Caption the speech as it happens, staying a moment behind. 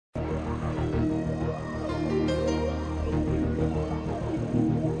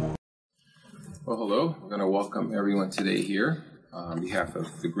Well, hello. We're going to welcome everyone today here on behalf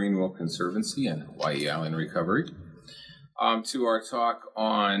of the Greenwell Conservancy and Hawaii Island Recovery to our talk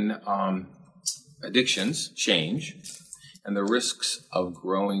on addictions, change, and the risks of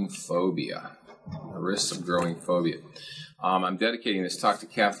growing phobia. The risks of growing phobia. I'm dedicating this talk to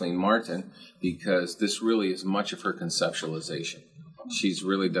Kathleen Martin because this really is much of her conceptualization. She's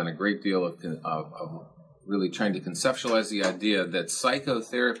really done a great deal of really trying to conceptualize the idea that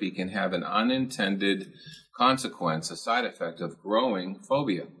psychotherapy can have an unintended consequence, a side effect of growing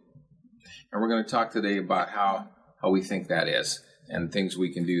phobia. And we're going to talk today about how we think that is and things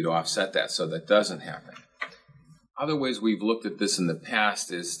we can do to offset that so that doesn't happen. Other ways we've looked at this in the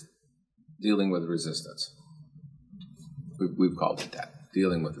past is dealing with resistance. We've called it that,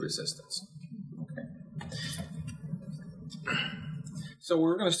 dealing with resistance. Okay. So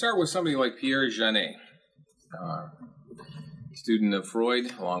we're going to start with somebody like Pierre Janet. Student of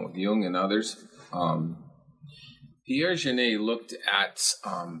Freud, along with Jung and others. Pierre Janet looked at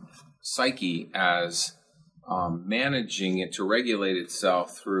psyche as managing it to regulate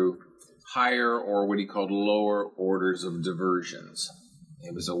itself through higher or what he called lower orders of diversions.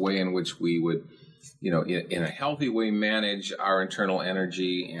 It was a way in which we would, in a healthy way, manage our internal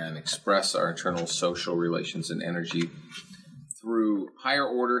energy and express our internal social relations and energy through higher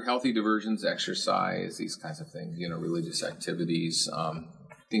order, healthy diversions, exercise, these kinds of things, religious activities,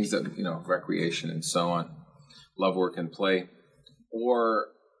 things that, recreation and so on, love, work, and play. Or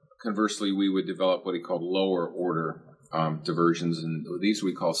conversely, we would develop what he called lower order diversions, and these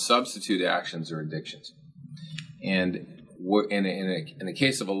we call substitute actions or addictions. And in a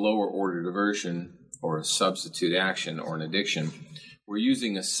case of a lower order diversion or a substitute action or an addiction, we're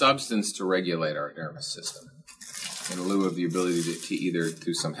using a substance to regulate our nervous system, in lieu of the ability to either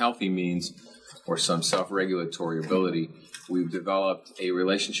through some healthy means or some self-regulatory ability, we've developed a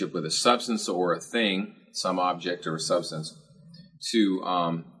relationship with a substance or a thing, some object or a substance, to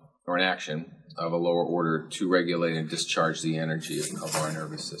or an action of a lower order to regulate and discharge the energy of our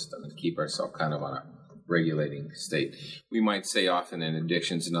nervous system and keep ourselves kind of on a regulating state. We might say often in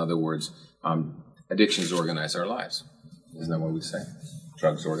addictions, in other words, addictions organize our lives. Isn't that what we say?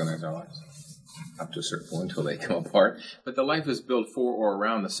 Drugs organize our lives. Up to a certain point until they come apart. But the life is built for or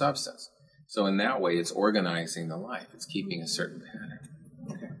around the substance. So in that way, it's organizing the life. It's keeping a certain pattern.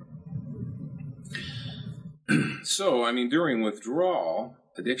 Okay. So, during withdrawal,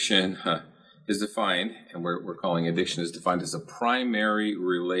 addiction is defined, and we're calling addiction is defined as a primary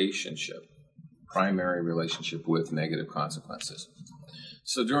relationship with negative consequences.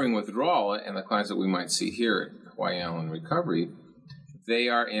 So during withdrawal, and the clients that we might see here at Hawaii Island Recovery, they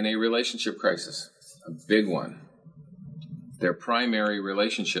are in a relationship crisis, a big one. Their primary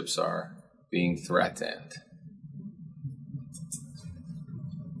relationships are being threatened.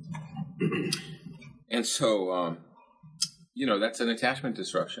 And so, that's an attachment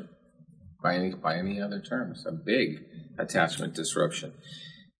disruption by any other terms, a big attachment disruption.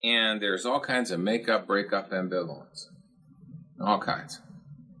 And there's all kinds of makeup, breakup, ambivalence. All kinds.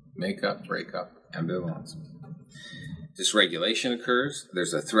 Makeup, breakup, ambivalence. Dysregulation occurs.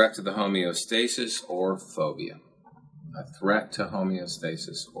 There's a threat to the homeostasis or phobia. A threat to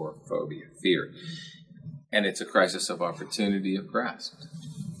homeostasis or phobia, fear. And it's a crisis of opportunity if grasped.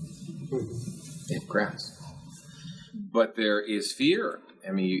 If grasped. But there is fear.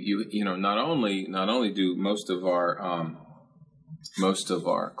 Not only do most of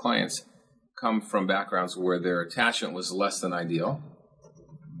our clients come from backgrounds where their attachment was less than ideal,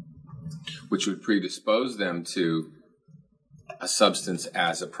 which would predispose them to a substance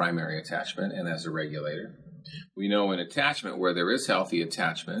as a primary attachment and as a regulator. We know in attachment where there is healthy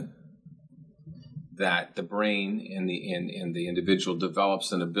attachment that the brain in the individual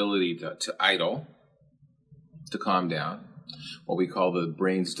develops an ability to idle, to calm down, what we call the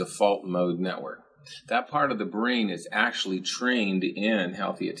brain's default mode network. That part of the brain is actually trained in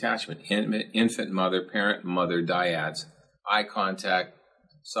healthy attachment, infant mother, parent mother dyads, eye contact,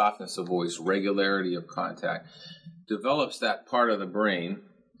 softness of voice, regularity of contact, develops that part of the brain.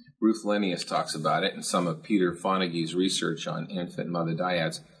 Ruth Linnaeus talks about it, and some of Peter Fonagy's research on infant mother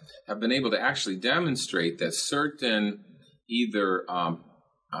dyads have been able to actually demonstrate that certain either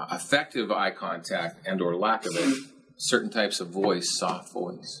effective eye contact and or lack of it, certain types of voice, soft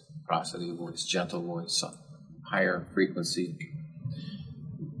voice, prosody voice, gentle voice, higher frequency,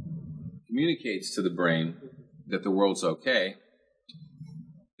 communicates to the brain that the world's okay.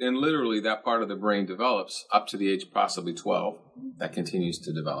 Then literally that part of the brain develops up to the age possibly 12. That continues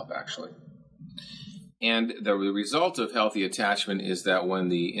to develop, actually. And the result of healthy attachment is that when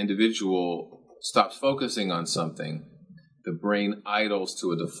the individual stops focusing on something, the brain idles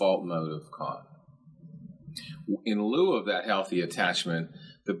to a default mode of calm. in lieu of that healthy attachment,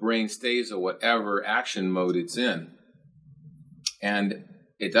 the brain stays at whatever action mode it's in. And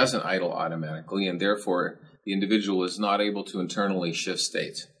it doesn't idle automatically, and therefore the individual is not able to internally shift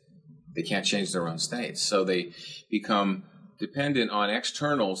states. They can't change their own states. So they become dependent on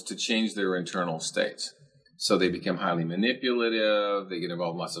externals to change their internal states. So they become highly manipulative, they get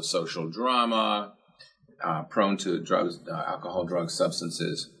involved in lots of social drama, prone to drugs, alcohol, drugs,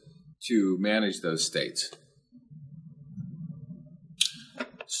 substances, to manage those states.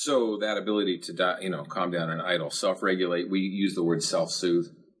 So that ability to, calm down and idle, self-regulate, we use the word self-soothe.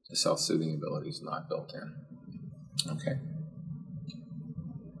 The self-soothing ability is not built in. Okay.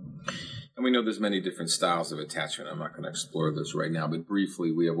 And we know there's many different styles of attachment. I'm not going to explore those right now, but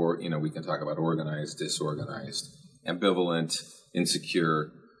briefly, we can talk about organized, disorganized, ambivalent,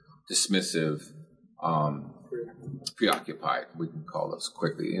 insecure, dismissive, preoccupied. We can call those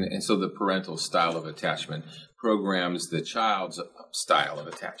quickly. And so the parental style of attachment programs the child's style of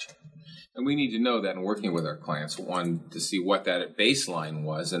attachment. And we need to know that in working with our clients, one, to see what that baseline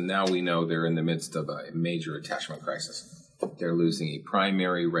was, and now we know they're in the midst of a major attachment crisis. They're losing a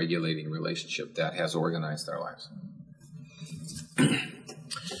primary regulating relationship that has organized their lives.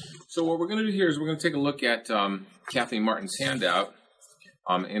 So what we're going to do here is we're going to take a look at Kathleen Martin's handout,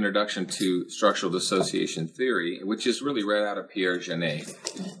 Introduction to Structural Dissociation Theory, which is really read out of Pierre Genet.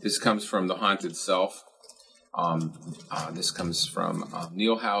 This comes from The Haunted Self. This comes from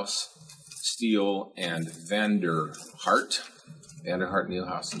Nielhouse, Steele, and Vanderhart,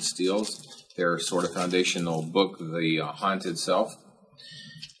 Nielhouse, and Steele's. Their sort of foundational book, The Haunted Self.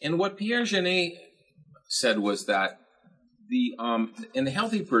 And what Pierre Genet said was that in the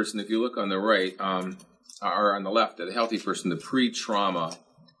healthy person, if you look on the right, or on the left, the healthy person, the pre-trauma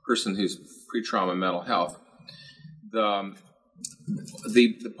person who's pre-trauma mental health, the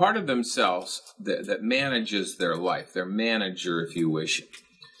part of themselves that manages their life, their manager, if you wish,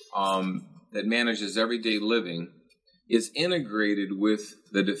 that manages everyday living, is integrated with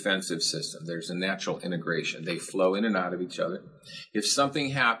the defensive system. There's a natural integration. They flow in and out of each other. If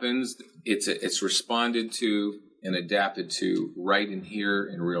something happens, it's responded to and adapted to right in here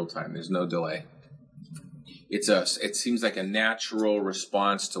in real time. There's no delay. It seems like a natural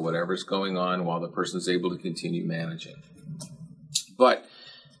response to whatever's going on while the person's able to continue managing. But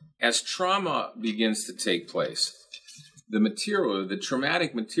as trauma begins to take place, the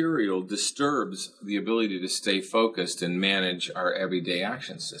traumatic material disturbs the ability to stay focused and manage our everyday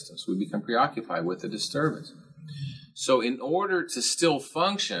action systems. We become preoccupied with the disturbance. So in order to still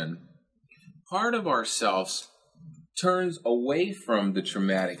function, part of ourselves turns away from the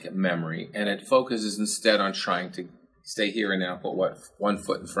traumatic memory, and it focuses instead on trying to stay here and now, put one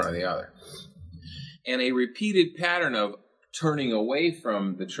foot in front of the other. And a repeated pattern of turning away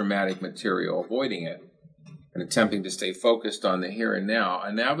from the traumatic material, avoiding it, and attempting to stay focused on the here and now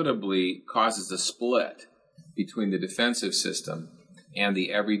inevitably causes a split between the defensive system and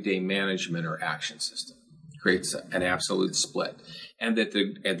the everyday management or action system. Creates an absolute split. And that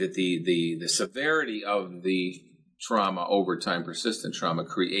the severity of the trauma over time, persistent trauma,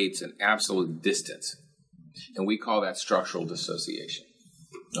 creates an absolute distance. And we call that structural dissociation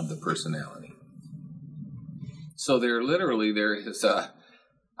of the personality. So there is a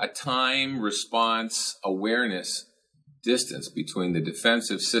time, response, awareness distance between the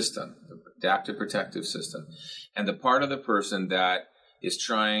defensive system, the adaptive protective system, and the part of the person that is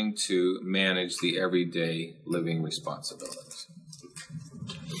trying to manage the everyday living responsibilities.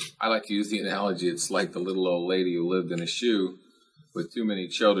 I like to use the analogy, it's like the little old lady who lived in a shoe with too many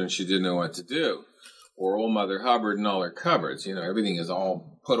children, she didn't know what to do. Or old Mother Hubbard and all her cupboards, everything is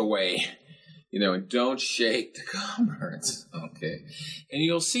all put away. And don't shake the cupboards, okay? And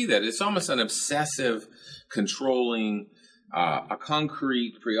you'll see that. It's almost an obsessive, controlling, a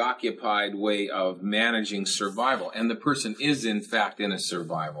concrete, preoccupied way of managing survival. And the person is, in fact, in a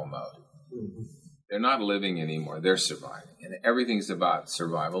survival mode. Mm-hmm. They're not living anymore. They're surviving. And everything's about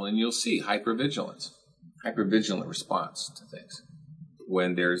survival. And you'll see hypervigilant response to things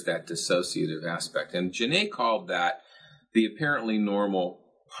when there's that dissociative aspect. And Genet called that the apparently normal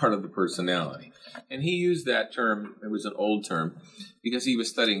part of the personality. And he used that term, it was an old term, because he was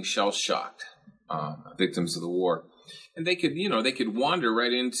studying shell-shocked victims of the war. And they could wander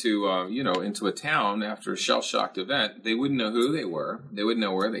right into a town after a shell-shocked event. They wouldn't know who they were. They wouldn't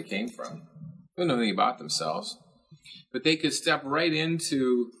know where they came from. They wouldn't know anything about themselves. But they could step right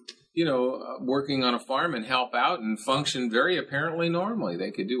into, working on a farm and help out and function very apparently normally.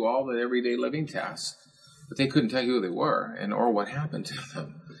 They could do all the everyday living tasks. But they couldn't tell you who they were or what happened to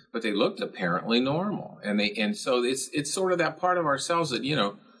them. But they looked apparently normal. And so it's sort of that part of ourselves that,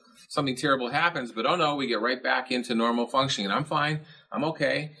 something terrible happens, but oh no, we get right back into normal functioning. And I'm fine. I'm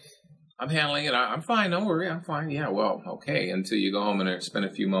okay. I'm handling it. I'm fine. Don't worry. I'm fine. Yeah, well, okay. Until you go home and spend a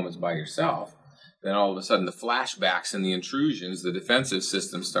few moments by yourself. Then all of a sudden the flashbacks and the intrusions, the defensive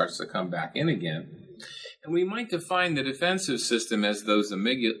system starts to come back in again. And we might define the defensive system as those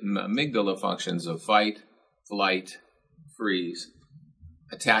amygdala functions of fight, flight, freeze,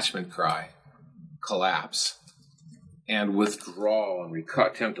 attachment cry, collapse, and withdrawal and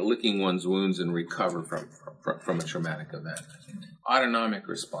attempt to licking one's wounds and recover from a traumatic event. Autonomic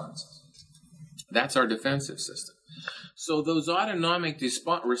responses. That's our defensive system. So those autonomic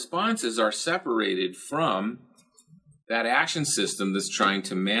responses are separated from that action system that's trying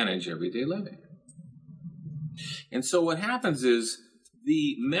to manage everyday living. And so what happens is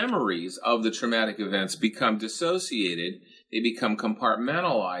the memories of the traumatic events become dissociated, they become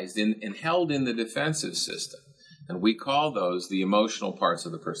compartmentalized and held in the defensive system. And we call those the emotional parts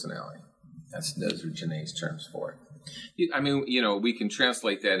of the personality. Those are Janae's terms for it. I mean, we can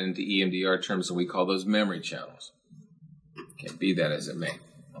translate that into EMDR terms, and we call those memory channels. Okay, be that as it may.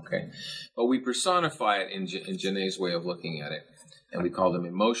 Okay, but we personify it in Janae's way of looking at it, and we call them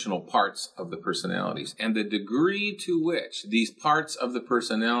emotional parts of the personalities. And the degree to which these parts of the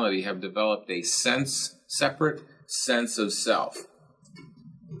personality have developed a separate sense of self,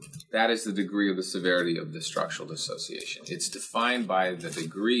 that is the degree of the severity of the structural dissociation. It's defined by the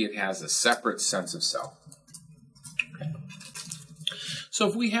degree it has a separate sense of self. Okay. So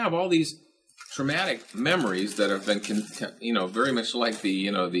if we have all these traumatic memories that have been, very much like the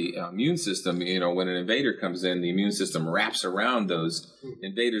immune system, when an invader comes in, the immune system wraps around those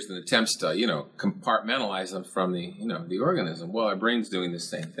invaders and attempts to, compartmentalize them from the organism. Well, our brain's doing the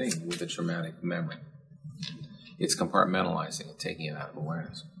same thing with the traumatic memory. It's compartmentalizing it, taking it out of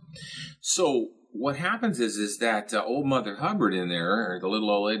awareness. So what happens is that old Mother Hubbard in there, or the little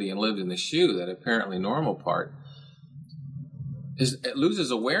old lady and lived in the shoe, that apparently normal part, it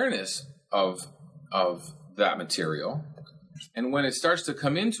loses awareness of that material, and when it starts to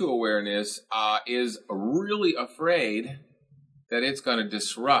come into awareness, is really afraid that it's going to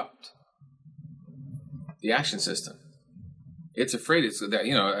disrupt the action system. It's afraid that,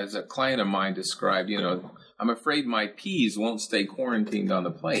 as a client of mine described, I'm afraid my peas won't stay quarantined on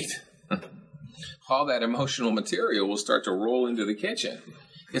the plate. All that emotional material will start to roll into the kitchen.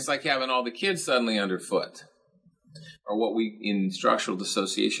 It's like having all the kids suddenly underfoot. Or what we, in structural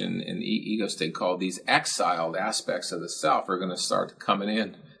dissociation and ego state, call these exiled aspects of the self are going to start coming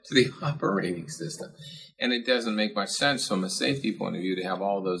in to the operating system. And it doesn't make much sense from a safety point of view to have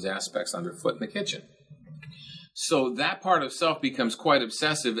all those aspects underfoot in the kitchen. So that part of self becomes quite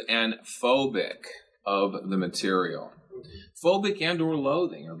obsessive and phobic of the material. Phobic and or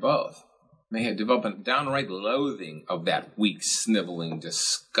loathing, or both. May have developed a downright loathing of that weak, sniveling,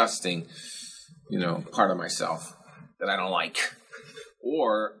 disgusting, part of myself that I don't like.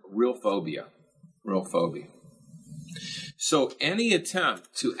 Or real phobia. So any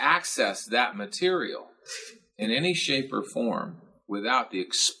attempt to access that material in any shape or form without the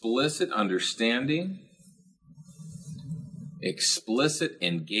explicit understanding, explicit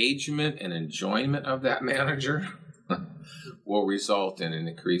engagement and enjoyment of that manager will result in an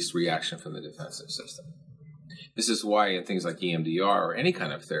increased reaction from the defensive system. This is why in things like EMDR or any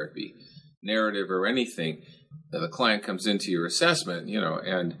kind of therapy, narrative or anything, the client comes into your assessment,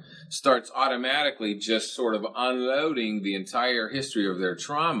 and starts automatically just sort of unloading the entire history of their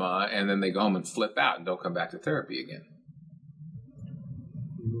trauma, and then they go home and flip out and don't come back to therapy again.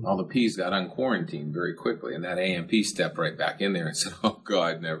 All the P's got unquarantined very quickly, and that AMP stepped right back in there and said, oh,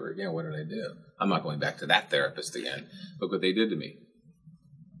 God, never again. What did I do? I'm not going back to that therapist again. Look what they did to me.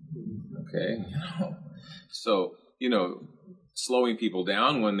 Okay? So, slowing people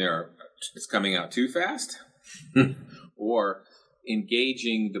down when it's coming out too fast, or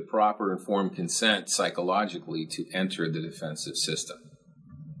engaging the proper informed consent psychologically to enter the defensive system.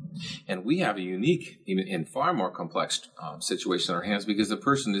 And we have a unique and far more complex situation on our hands because the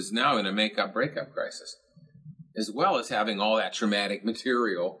person is now in a make-up-breakup crisis, as well as having all that traumatic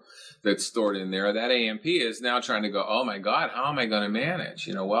material that's stored in there. That AMP is now trying to go, oh, my God, how am I going to manage?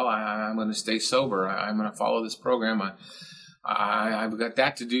 Well, I'm going to stay sober. I'm going to follow this program. I've got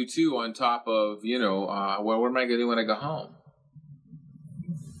that to do, too, on top of, what am I going to do when I go home?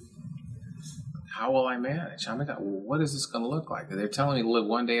 How will I manage? What is this going to look like? They're telling me to live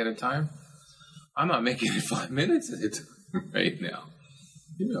one day at a time? I'm not making it 5 minutes at a time right now.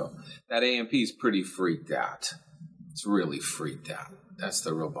 That AMP is pretty freaked out. It's really freaked out. That's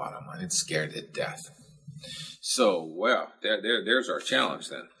the real bottom line. It's scared to death. So, well, there's our challenge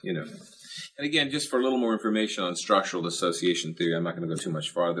then, And again, just for a little more information on structural dissociation theory, I'm not going to go too much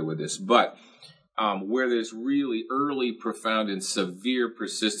farther with this, but where there's really early, profound, and severe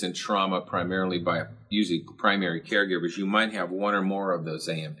persistent trauma, primarily by usually primary caregivers, you might have one or more of those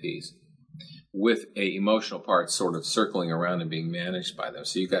AMPs with a emotional part sort of circling around and being managed by them.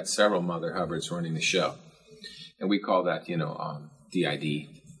 So you've got several Mother Hubbards running the show. And we call that, DID. We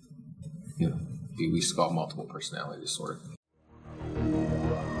used to call it multiple personality disorder.